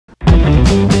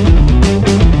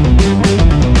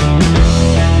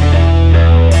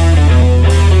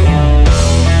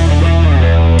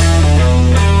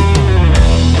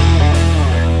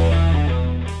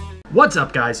What's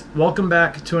up, guys? Welcome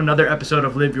back to another episode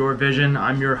of Live Your Vision.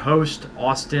 I'm your host,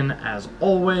 Austin, as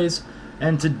always,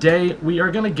 and today we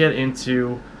are going to get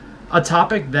into a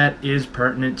topic that is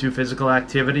pertinent to physical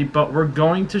activity, but we're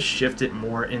going to shift it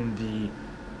more in the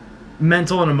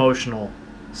mental and emotional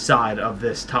side of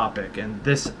this topic, and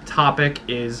this topic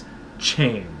is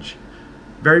change.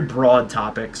 Very broad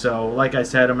topic, so like I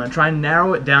said, I'm going to try and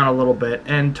narrow it down a little bit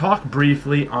and talk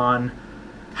briefly on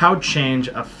how change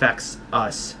affects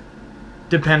us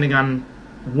depending on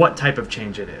what type of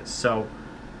change it is. So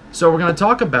we're going to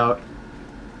talk about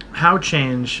how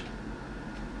change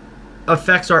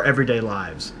affects our everyday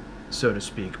lives, so to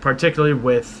speak, particularly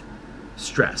with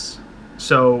stress.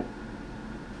 So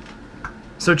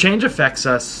change affects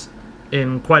us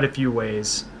in quite a few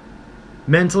ways,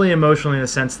 mentally, emotionally, in the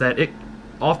sense that it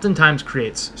oftentimes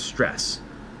creates stress.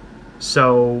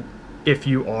 So if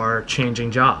you are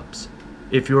changing jobs,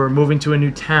 if you're moving to a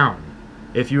new town,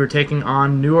 if you are taking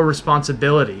on newer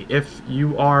responsibility, if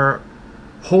you are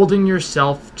holding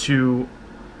yourself to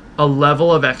a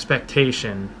level of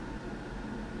expectation,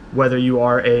 whether you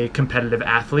are a competitive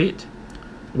athlete,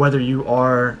 whether you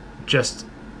are just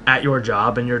at your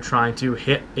job and you're trying to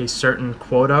hit a certain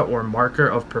quota or marker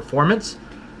of performance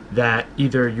that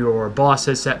either your boss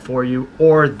has set for you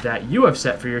or that you have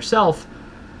set for yourself,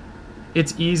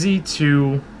 it's easy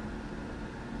to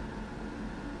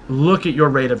look at your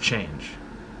rate of change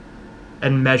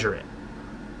and measure it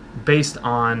based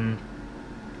on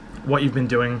what you've been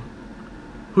doing,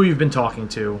 who you've been talking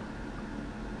to,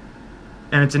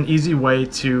 and it's an easy way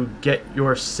to get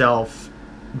yourself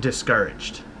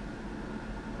discouraged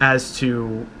as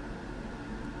to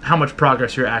how much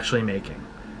progress you're actually making.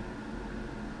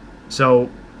 So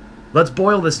let's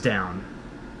boil this down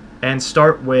and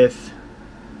start with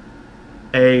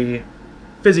a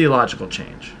physiological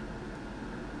change.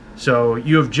 So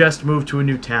you have just moved to a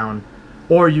new town,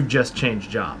 or you've just changed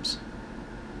jobs.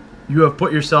 You have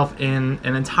put yourself in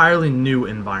an entirely new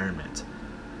environment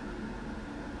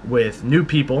with new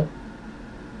people,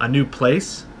 a new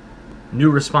place, new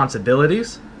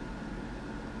responsibilities,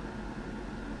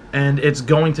 and it's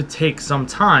going to take some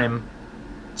time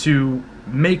to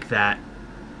make that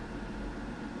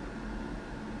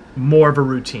more of a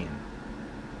routine.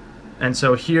 And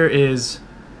so here is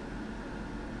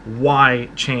why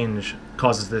change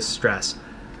causes this stress.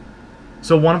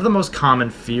 So one of the most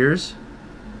common fears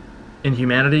in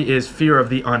humanity is fear of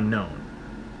the unknown.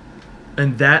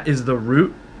 And that is the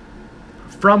root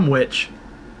from which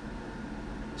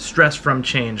stress from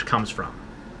change comes from.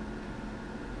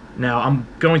 Now, I'm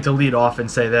going to lead off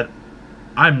and say that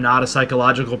I'm not a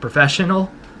psychological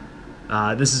professional.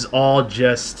 This is all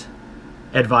just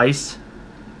advice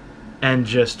and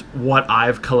just what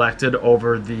I've collected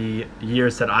over the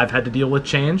years that I've had to deal with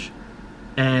change.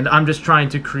 And I'm just trying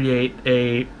to create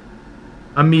a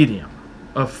medium,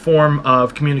 a form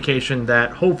of communication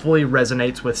that hopefully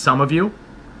resonates with some of you.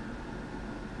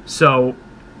 So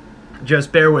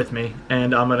just bear with me,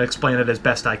 and I'm going to explain it as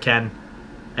best I can.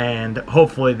 And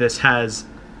hopefully this has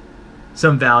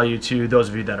some value to those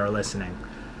of you that are listening.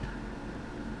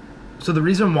 So the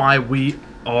reason why we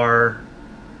are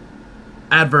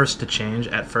adverse to change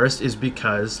at first is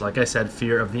because, like I said,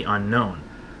 fear of the unknown.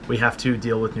 We have to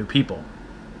deal with new people.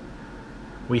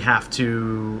 We have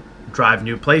to drive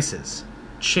new places,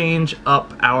 change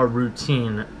up our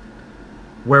routine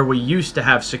where we used to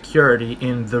have security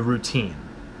in the routine.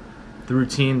 The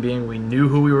routine being we knew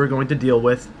who we were going to deal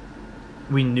with,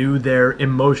 we knew their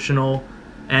emotional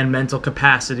and mental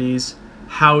capacities,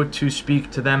 how to speak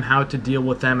to them, how to deal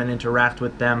with them and interact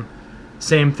with them.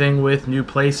 Same thing with new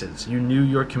places. You knew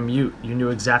your commute. You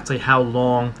knew exactly how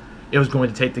long it was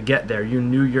going to take to get there. You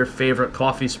knew your favorite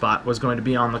coffee spot was going to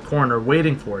be on the corner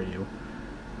waiting for you.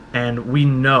 And we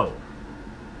know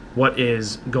what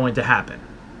is going to happen.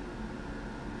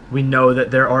 We know that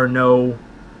there are no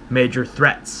major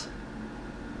threats,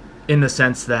 in the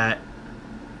sense that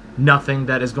nothing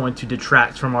that is going to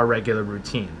detract from our regular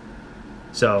routine.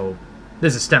 So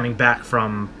this is stemming back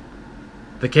from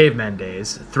the caveman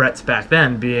days. Threats back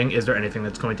then being, is there anything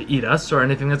that's going to eat us or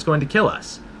anything that's going to kill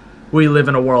us? We live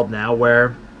in a world now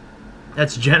where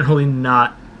that's generally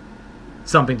not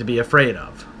something to be afraid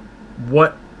of.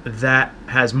 What that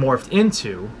has morphed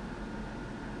into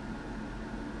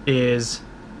is,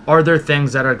 are there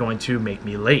things that are going to make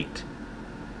me late?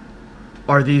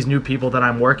 Are these new people that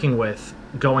I'm working with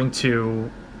going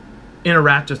to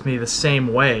interact with me the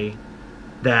same way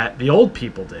that the old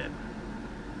people did?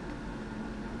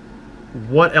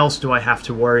 What else do I have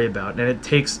to worry about? And it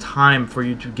takes time for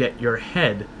you to get your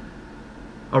head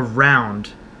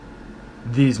around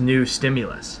these new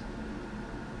stimulus.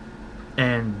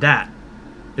 And that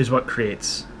is what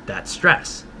creates that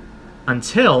stress,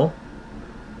 until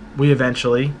we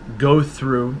eventually go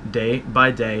through day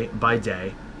by day by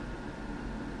day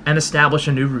and establish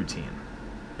a new routine.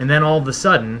 And then all of a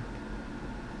sudden,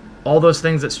 all those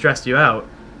things that stressed you out,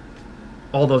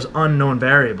 all those unknown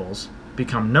variables,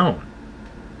 become known.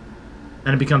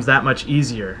 And it becomes that much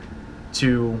easier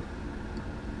to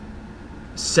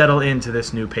settle into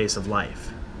this new pace of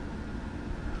life.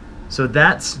 So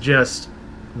that's just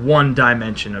one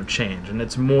dimension of change, and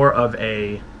it's more of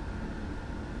a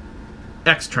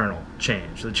external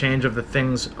change, the change of the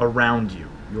things around you,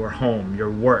 your home, your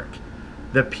work,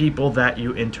 the people that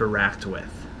you interact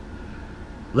with.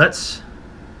 Let's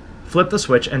flip the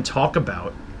switch and talk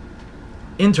about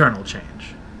internal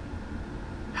change.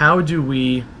 How do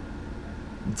we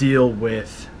deal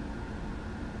with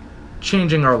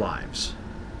changing our lives,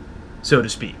 so to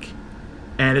speak?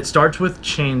 And it starts with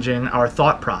changing our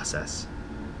thought process,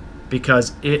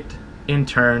 because it in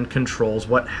turn controls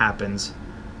what happens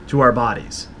to our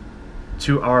bodies,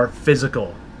 to our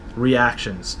physical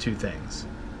reactions to things.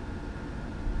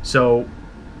 So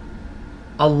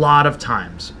a lot of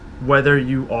times, whether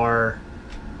you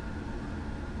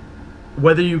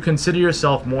consider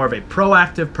yourself more of a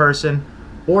proactive person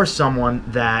or someone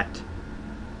that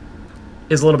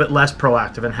is a little bit less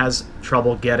proactive and has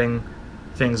trouble getting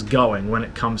things going when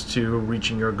it comes to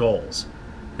reaching your goals.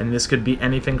 And this could be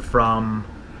anything from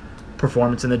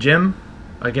performance in the gym,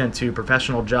 again, to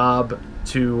professional job,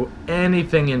 to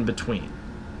anything in between.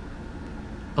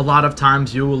 A lot of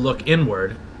times you will look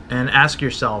inward and ask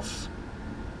yourself,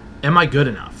 am I good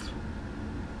enough?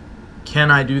 Can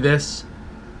I do this?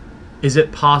 Is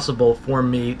it possible for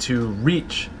me to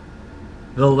reach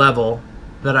the level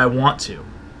that I want to?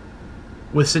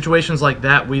 With situations like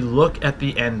that, we look at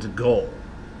the end goal.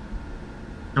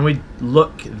 And we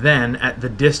look then at the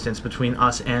distance between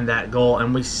us and that goal,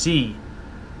 and we see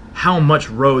how much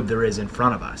road there is in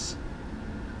front of us.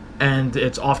 And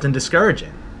it's often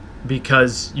discouraging,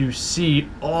 because you see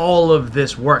all of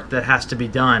this work that has to be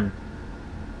done,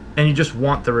 and you just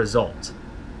want the result.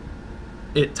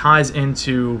 It ties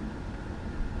into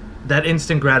that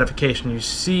instant gratification. You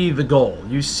see the goal.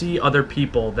 You see other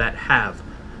people that have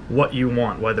what you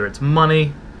want, whether it's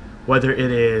money, whether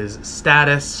it is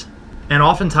status, and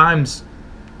oftentimes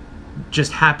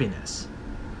just happiness.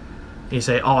 You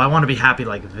say, oh, I want to be happy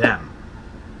like them.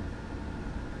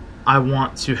 I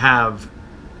want to have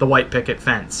the white picket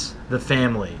fence, the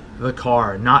family, the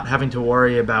car, not having to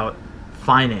worry about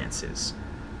finances.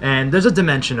 And there's a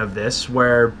dimension of this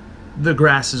where the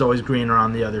grass is always greener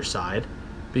on the other side,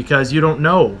 because you don't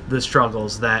know the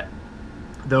struggles that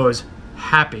those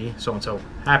happy, so-and-so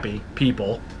happy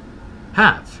people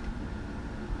have.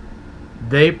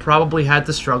 They probably had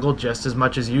to struggle just as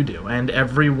much as you do, and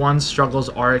everyone's struggles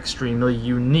are extremely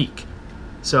unique.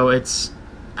 So it's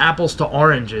apples to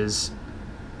oranges,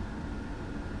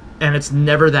 and it's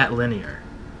never that linear.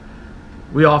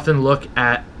 We often look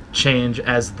at change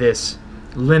as this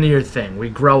linear thing. We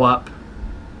grow up,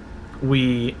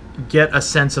 we get a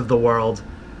sense of the world,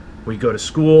 we go to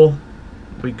school,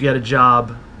 we get a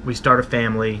job, we start a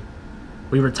family,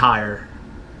 we retire,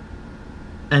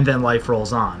 and then life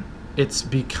rolls on. It's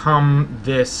become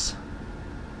this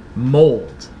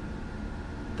mold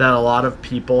that a lot of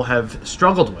people have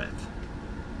struggled with,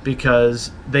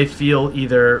 because they feel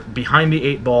either behind the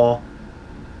 8 ball,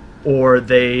 or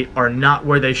they are not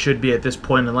where they should be at this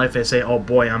point in life. They say, oh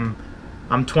boy,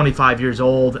 I'm 25 years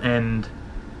old and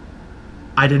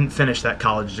I didn't finish that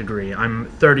college degree. I'm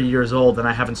 30 years old and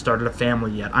I haven't started a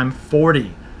family yet. I'm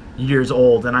 40 years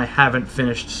old and I haven't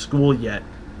finished school yet.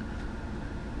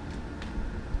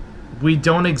 We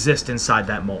don't exist inside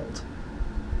that mold.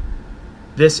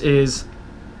 This is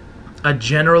a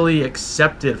generally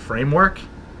accepted framework,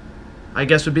 I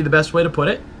guess would be the best way to put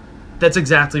it. That's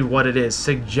exactly what it is,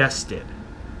 suggested.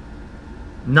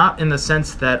 Not in the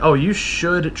sense that, oh, you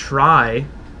should try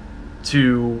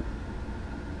to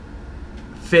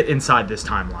fit inside this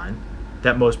timeline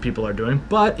that most people are doing,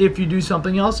 but if you do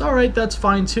something else, all right, that's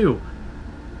fine too.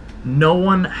 No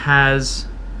one has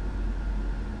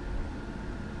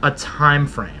a time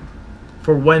frame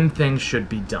for when things should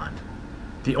be done.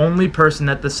 The only person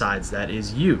that decides that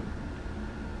is you.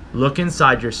 Look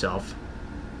inside yourself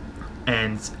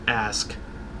and ask,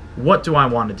 what do I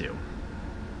want to do?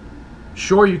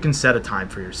 Sure, you can set a time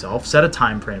for yourself, set a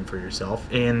time frame for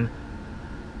yourself. In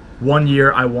 1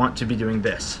 year, I want to be doing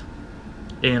this.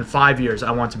 In 5 years,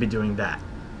 I want to be doing that.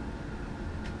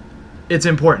 It's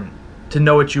important to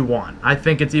know what you want. I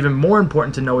think it's even more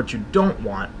important to know what you don't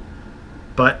want,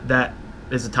 but that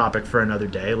is a topic for another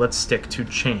day. Let's stick to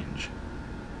change.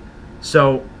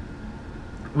 So,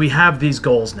 we have these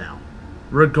goals now,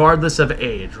 regardless of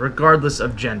age, regardless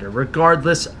of gender,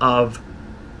 regardless of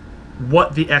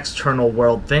what the external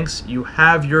world thinks. You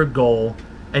have your goal,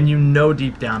 and you know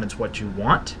deep down it's what you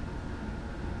want.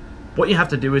 What you have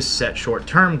to do is set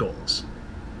short-term goals.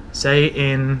 Say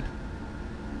in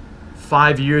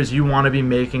 5 years you want to be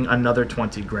making another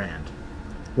 20 grand.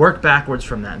 Work backwards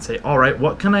from that and say, all right,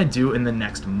 what can I do in the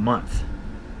next month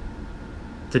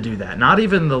to do that? Not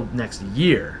even the next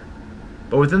year,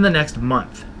 but within the next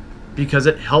month, because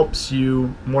it helps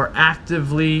you more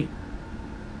actively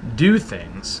do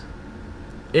things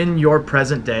in your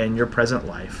present day, in your present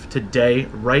life, today,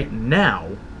 right now,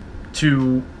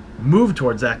 to move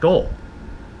towards that goal.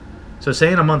 So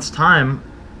say in a month's time,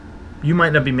 you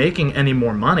might not be making any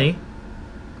more money,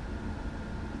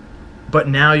 but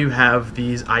now you have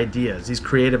these ideas, these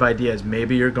creative ideas.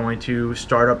 Maybe you're going to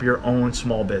start up your own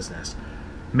small business.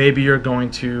 Maybe you're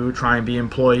going to try and be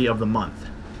employee of the month.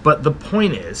 But the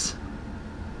point is,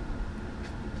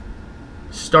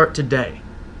 start today.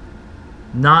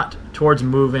 Not towards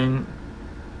moving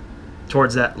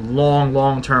towards that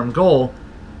long-term goal,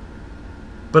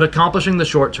 but accomplishing the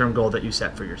short-term goal that you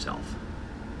set for yourself.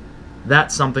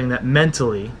 That's something that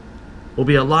mentally will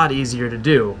be a lot easier to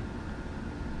do.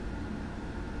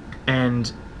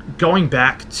 And going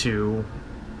back to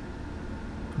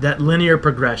that linear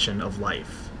progression of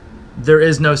life, there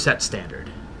is no set standard.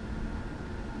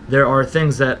 There are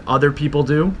things that other people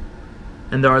do,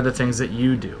 and there are the things that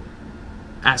you do.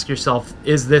 Ask yourself,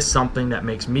 is this something that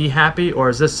makes me happy, or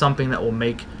is this something that will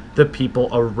make the people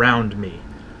around me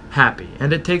happy?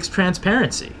 And it takes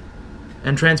transparency.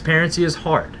 And transparency is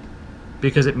hard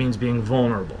because it means being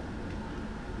vulnerable.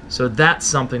 So that's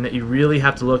something that you really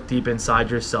have to look deep inside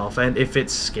yourself. And if it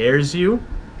scares you,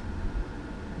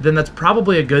 then that's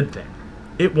probably a good thing.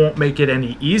 It won't make it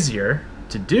any easier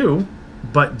to do,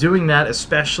 but doing that,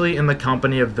 especially in the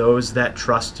company of those that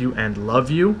trust you and love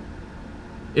you,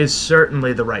 is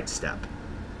certainly the right step.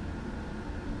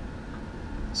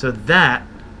 So that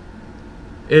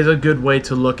is a good way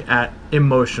to look at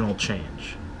emotional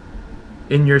change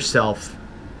in yourself,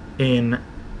 in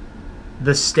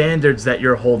the standards that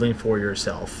you're holding for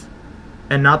yourself,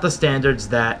 and not the standards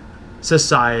that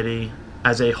society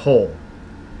as a whole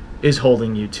is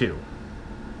holding you to.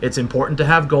 It's important to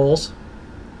have goals,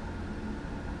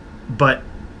 but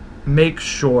make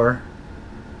sure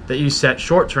that you set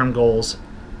short-term goals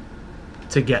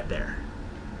to get there,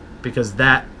 because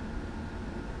that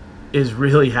is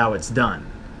really how it's done.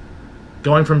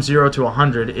 Going from 0 to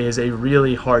 100 is a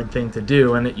really hard thing to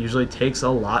do, and it usually takes a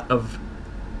lot of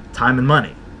time and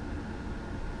money.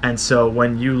 And so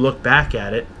when you look back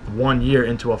at it 1 year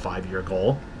into a 5-year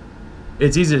goal,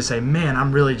 it's easy to say, man,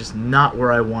 I'm really just not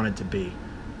where I wanted to be.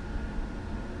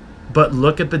 But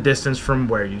look at the distance from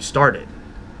where you started.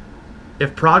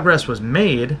 If progress was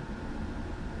made,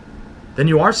 then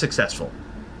you are successful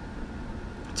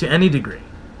to any degree.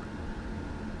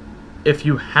 If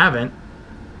you haven't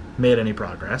made any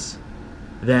progress,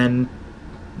 then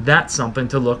that's something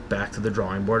to look back to the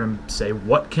drawing board and say,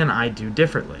 what can I do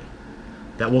differently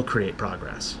that will create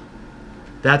progress?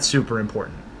 That's super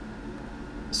important.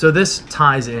 So this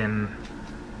ties in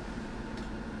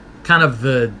kind of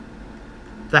the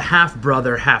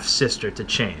half-brother, half-sister to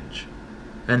change,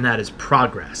 and that is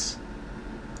progress.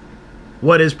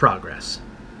 What is progress?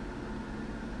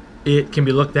 It can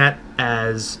be looked at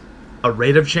as a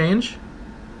rate of change,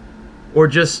 or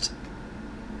just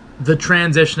the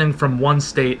transitioning from one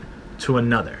state to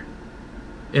another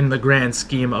in the grand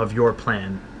scheme of your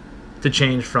plan to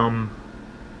change from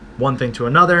one thing to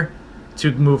another,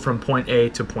 to move from point A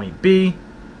to point B,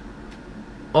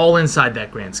 all inside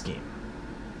that grand scheme.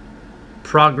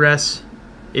 Progress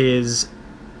is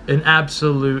an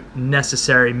absolute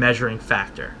necessary measuring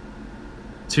factor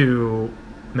to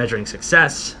measuring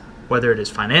success, whether it is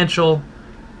financial,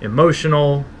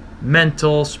 emotional,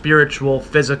 mental, spiritual,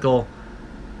 physical,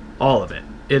 all of it.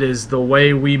 It is the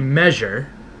way we measure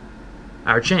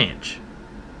our change.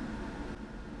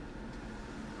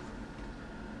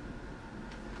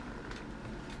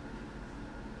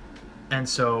 And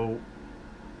so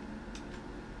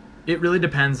it really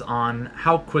depends on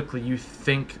how quickly you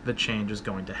think the change is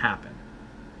going to happen.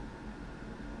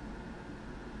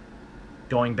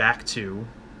 Going back to,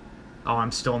 oh,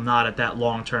 I'm still not at that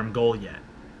long-term goal yet.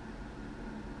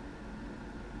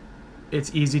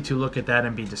 It's easy to look at that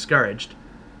and be discouraged.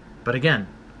 But again,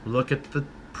 look at the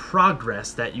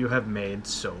progress that you have made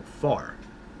so far.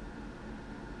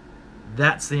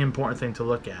 That's the important thing to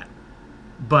look at.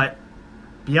 But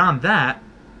beyond that,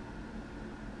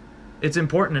 it's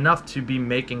important enough to be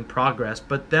making progress,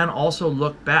 but then also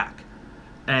look back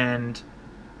and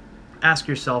ask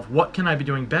yourself, what can I be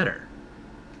doing better?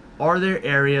 Are there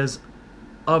areas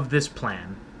of this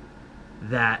plan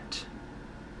that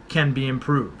can be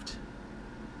improved?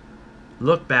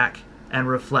 Look back and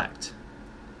reflect.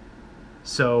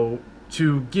 So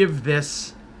to give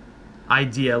this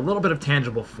idea a little bit of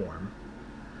tangible form,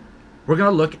 we're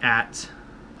going to look at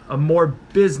a more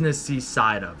businessy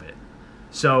side of it.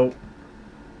 So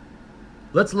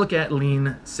let's look at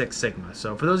Lean Six Sigma.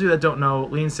 So for those of you that don't know,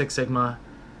 Lean Six Sigma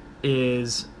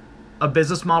is a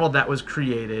business model that was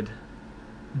created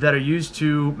that are used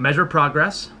to measure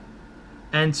progress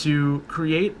and to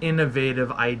create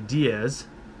innovative ideas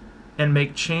and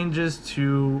make changes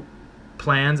to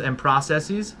plans and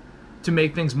processes to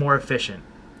make things more efficient,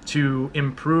 to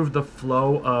improve the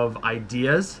flow of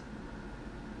ideas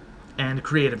and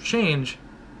creative change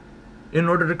in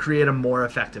order to create a more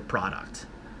effective product.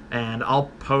 And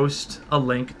I'll post a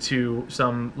link to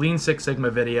some Lean Six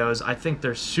Sigma videos. I think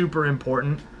they're super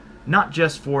important, not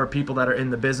just for people that are in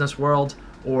the business world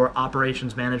or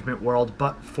operations management world,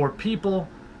 but for people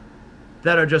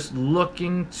that are just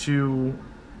looking to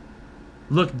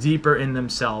look deeper in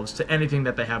themselves to anything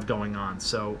that they have going on.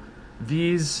 So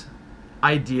these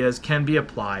ideas can be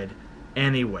applied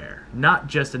anywhere, not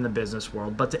just in the business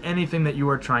world, but to anything that you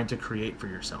are trying to create for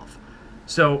yourself.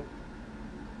 So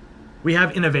we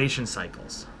have innovation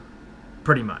cycles,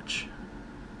 pretty much.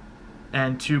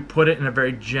 And to put it in a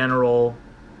very general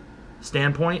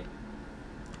standpoint,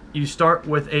 you start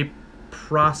with a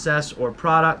process or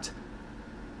product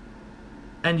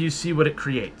and you see what it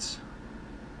creates.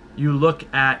 You look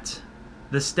at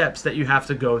the steps that you have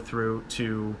to go through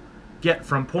to get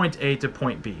from point A to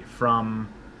point B, from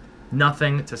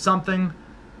nothing to something,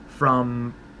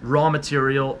 from raw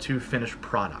material to finished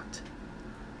product.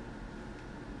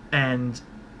 And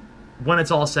when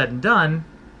it's all said and done,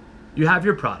 you have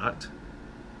your product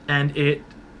and it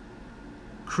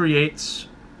creates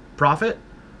profit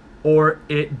or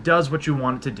it does what you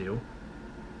want it to do.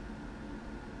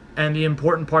 And the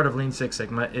important part of Lean Six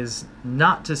Sigma is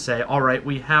not to say, all right,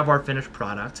 we have our finished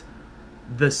product,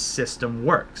 the system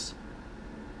works.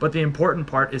 But the important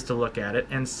part is to look at it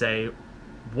and say,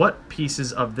 what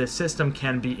pieces of this system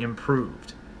can be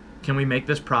improved? Can we make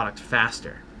this product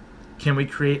faster? Can we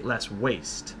create less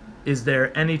waste? Is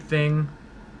there anything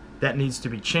that needs to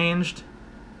be changed?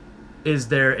 Is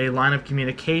there a line of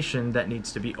communication that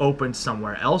needs to be opened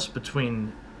somewhere else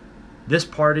between this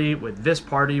party, with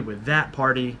that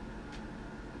party,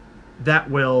 that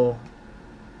will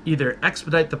either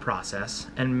expedite the process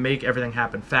and make everything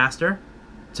happen faster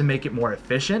to make it more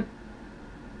efficient?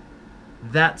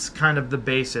 That's kind of the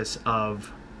basis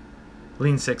of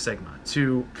Lean Six Sigma,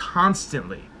 to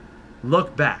constantly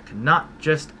look back, not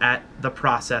just at the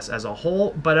process as a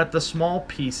whole, but at the small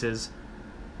pieces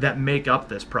that make up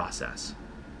this process,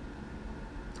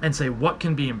 and say, what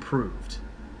can be improved?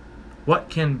 What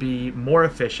can be more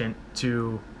efficient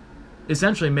to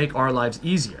essentially make our lives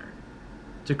easier,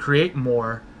 to create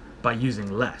more by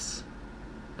using less?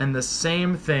 And the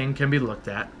same thing can be looked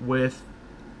at with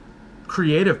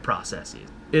creative processes.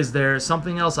 Is there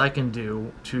something else I can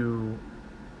do to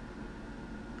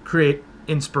create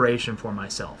inspiration for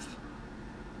myself?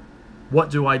 What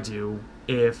do I do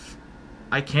if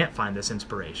I can't find this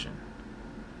inspiration?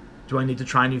 Do I need to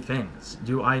try new things?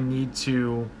 Do I need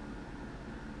to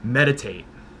meditate?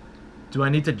 Do I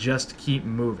need to just keep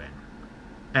moving?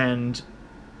 And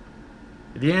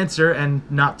the answer, and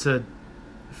not to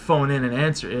phone in an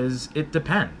answer, is it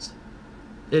depends.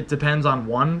 It depends on,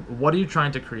 one, what are you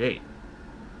trying to create?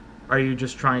 Are you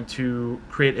just trying to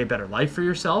create a better life for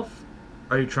yourself?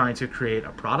 Are you trying to create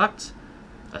a product,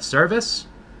 a service?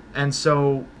 And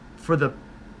so for the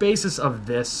basis of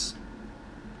this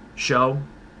show,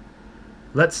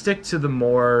 let's stick to the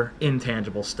more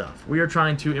intangible stuff. We are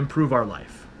trying to improve our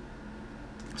life.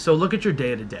 So look at your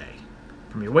day to day,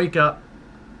 from you wake up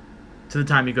to the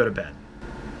time you go to bed.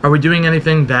 Are we doing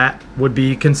anything that would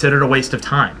be considered a waste of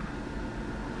time?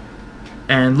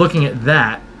 And looking at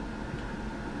that,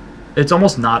 it's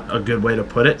almost not a good way to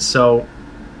put it. So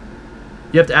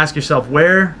you have to ask yourself,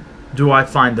 where do I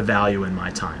find the value in my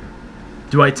time?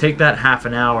 Do I take that half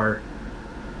an hour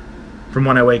from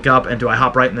when I wake up and do I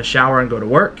hop right in the shower and go to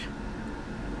work?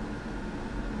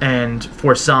 And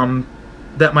for some,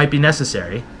 that might be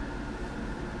necessary.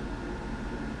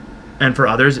 And for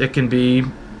others, it can be,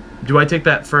 do I take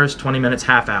that first 20 minutes,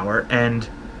 half hour, and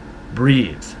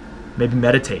breathe, maybe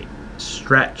meditate,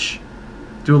 stretch,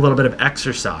 do a little bit of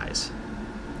exercise,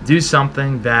 do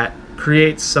something that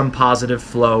creates some positive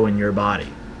flow in your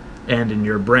body and in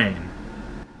your brain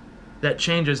that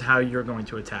changes how you're going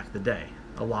to attack the day.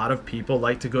 A lot of people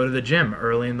like to go to the gym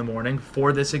early in the morning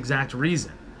for this exact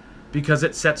reason, because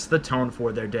it sets the tone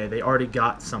for their day. They already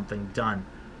got something done.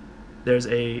 There's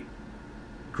a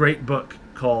great book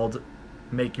called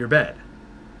Make Your Bed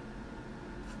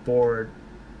for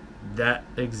that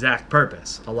exact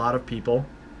purpose. A lot of people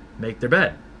make their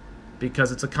bed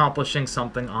because it's accomplishing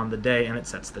something on the day and it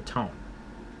sets the tone.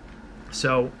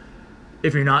 So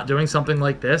if you're not doing something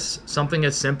like this, something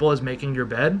as simple as making your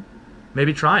bed,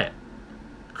 maybe try it.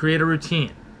 Create a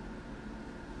routine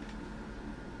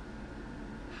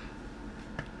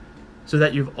so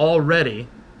that you've already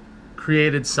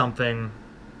created something,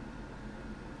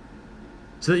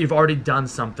 so that you've already done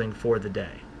something for the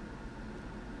day.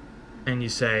 And you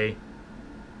say,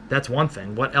 that's one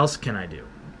thing. What else can I do?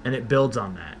 And it builds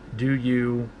on that. Do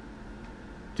you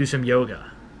do some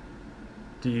yoga?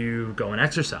 Do you go and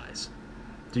exercise?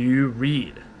 Do you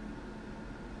read?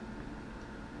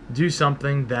 Do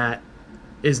something that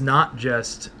is not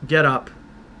just get up,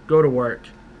 go to work,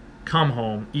 come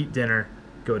home, eat dinner,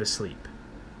 go to sleep.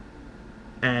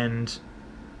 And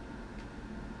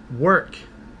work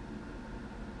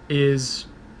is,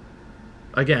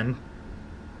 again,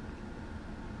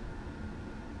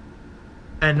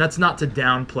 and that's not to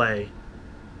downplay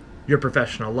your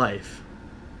professional life.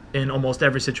 In almost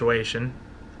every situation,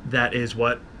 that is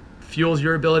what fuels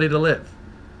your ability to live.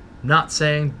 Not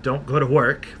saying don't go to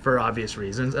work for obvious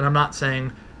reasons, and I'm not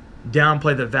saying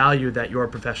downplay the value that your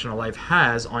professional life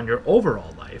has on your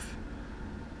overall life.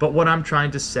 But what I'm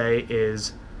trying to say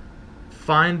is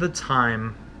find the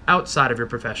time outside of your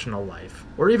professional life,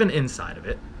 or even inside of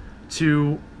it,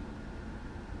 to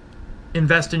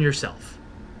invest in yourself.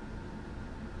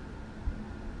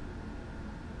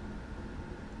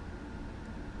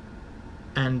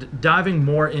 And diving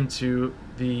more into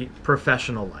the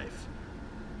professional life.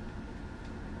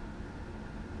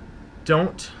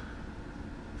 Don't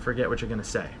forget what you're going to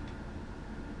say.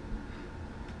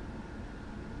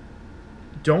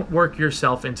 Don't work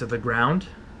yourself into the ground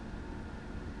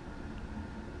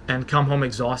and come home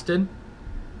exhausted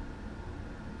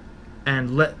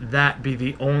and let that be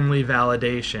the only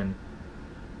validation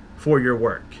for your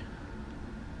work.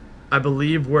 I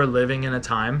believe we're living in a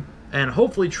time, and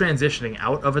hopefully transitioning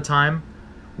out of a time,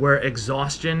 where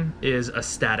exhaustion is a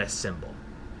status symbol,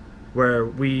 where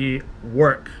we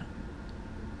work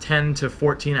 10 to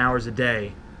 14 hours a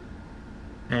day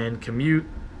and commute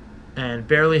and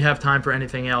barely have time for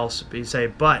anything else. But you say,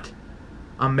 but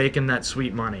I'm making that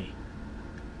sweet money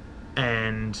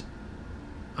and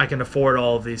I can afford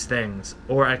all of these things,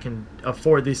 or I can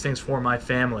afford these things for my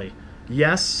family.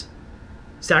 Yes,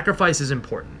 sacrifice is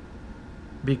important,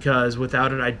 because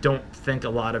without it, I don't think a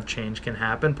lot of change can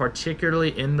happen,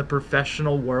 particularly in the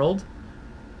professional world.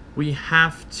 We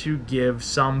have to give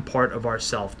some part of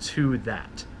ourselves to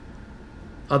that.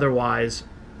 Otherwise,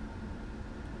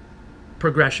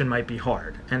 progression might be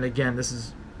hard. And again, this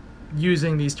is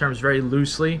using these terms very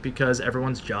loosely because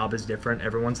everyone's job is different,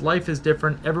 everyone's life is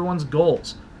different, everyone's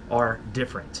goals are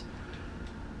different.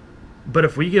 But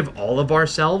if we give all of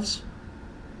ourselves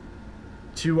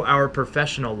to our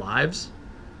professional lives,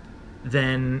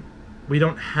 then we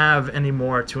don't have any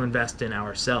more to invest in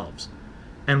ourselves,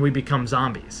 and we become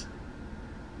zombies.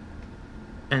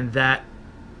 And that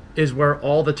is where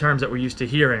all the terms that we're used to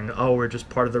hearing, oh, we're just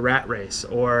part of the rat race,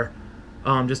 or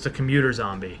just a commuter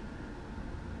zombie,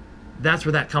 that's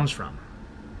where that comes from.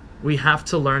 We have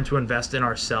to learn to invest in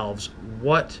ourselves.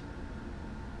 What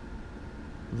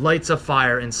lights a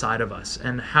fire inside of us,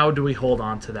 and how do we hold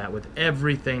on to that with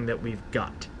everything that we've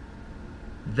got?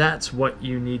 That's what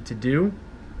you need to do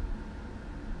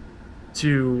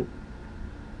to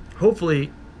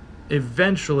hopefully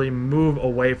eventually move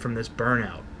away from this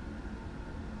burnout.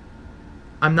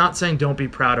 I'm not saying don't be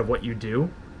proud of what you do,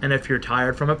 and if you're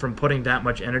tired from it, from putting that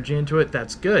much energy into it,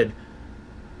 that's good.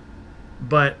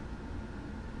 But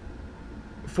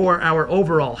for our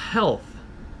overall health,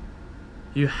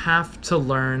 you have to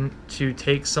learn to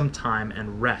take some time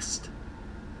and rest.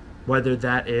 Whether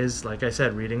that is, like I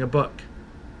said, reading a book,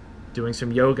 doing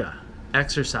some yoga,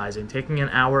 exercising, taking an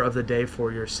hour of the day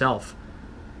for yourself,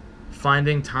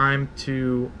 finding time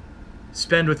to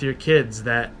spend with your kids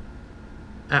that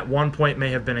at one point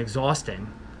may have been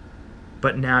exhausting,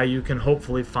 but now you can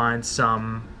hopefully find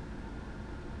some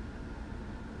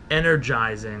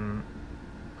energizing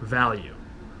value,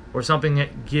 or something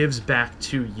that gives back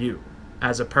to you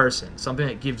as a person, something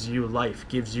that gives you life,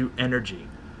 gives you energy.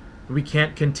 We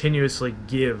can't continuously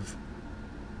give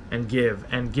and give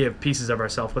and give pieces of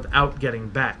ourselves without getting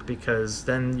back, because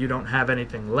then you don't have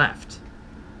anything left.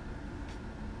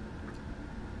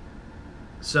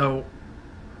 So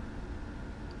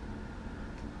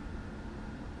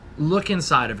look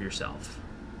inside of yourself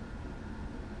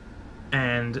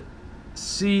and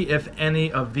see if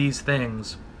any of these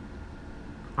things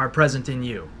are present in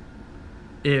you.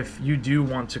 If you do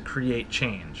want to create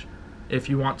change, if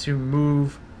you want to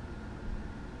move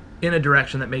in a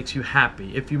direction that makes you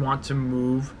happy, if you want to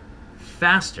move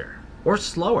faster or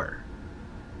slower,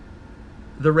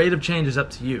 the rate of change is up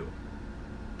to you.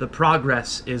 The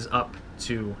progress is up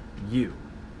to you.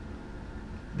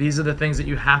 These are the things that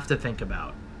you have to think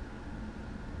about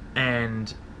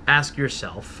and ask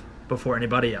yourself before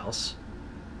anybody else,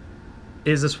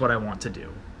 is this what I want to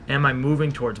do? Am I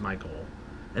moving towards my goal?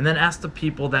 And then ask the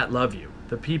people that love you,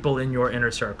 the people in your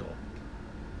inner circle,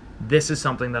 this is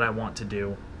something that I want to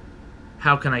do.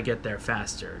 How can I get there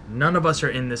faster? None of us are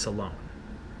in this alone.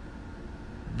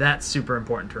 That's super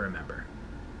important to remember.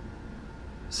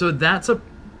 So that's,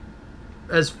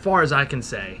 as far as I can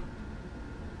say,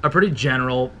 a pretty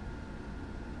general,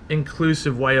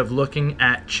 inclusive way of looking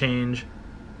at change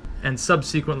and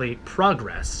subsequently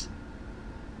progress.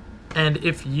 And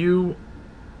if you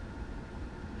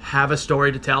have a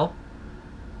story to tell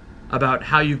about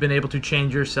how you've been able to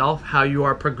change yourself, how you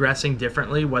are progressing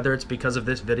differently, whether it's because of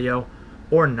this video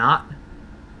or not,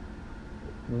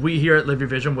 we here at LYV Your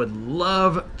Vision would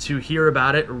love to hear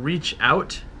about it. Reach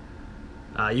out.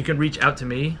 You can reach out to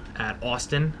me at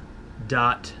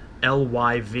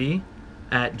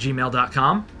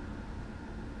austin.lyv@gmail.com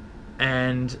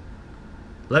and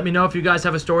let me know if you guys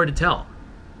have a story to tell,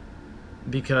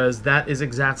 because that is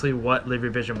exactly what LYV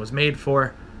Your Vision was made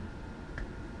for.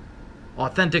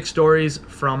 Authentic stories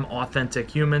from authentic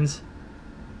humans.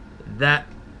 That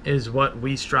is what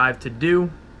we strive to do,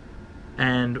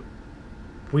 and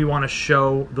we want to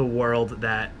show the world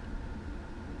that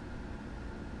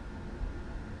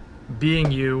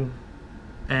being you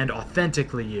and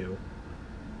authentically you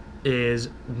is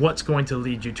what's going to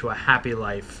lead you to a happy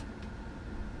life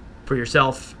for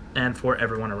yourself and for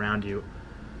everyone around you.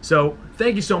 So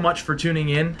thank you so much for tuning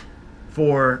in,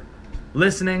 for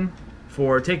listening,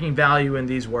 for taking value in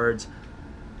these words,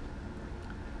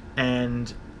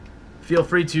 and feel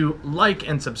free to like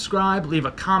and subscribe, leave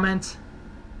a comment,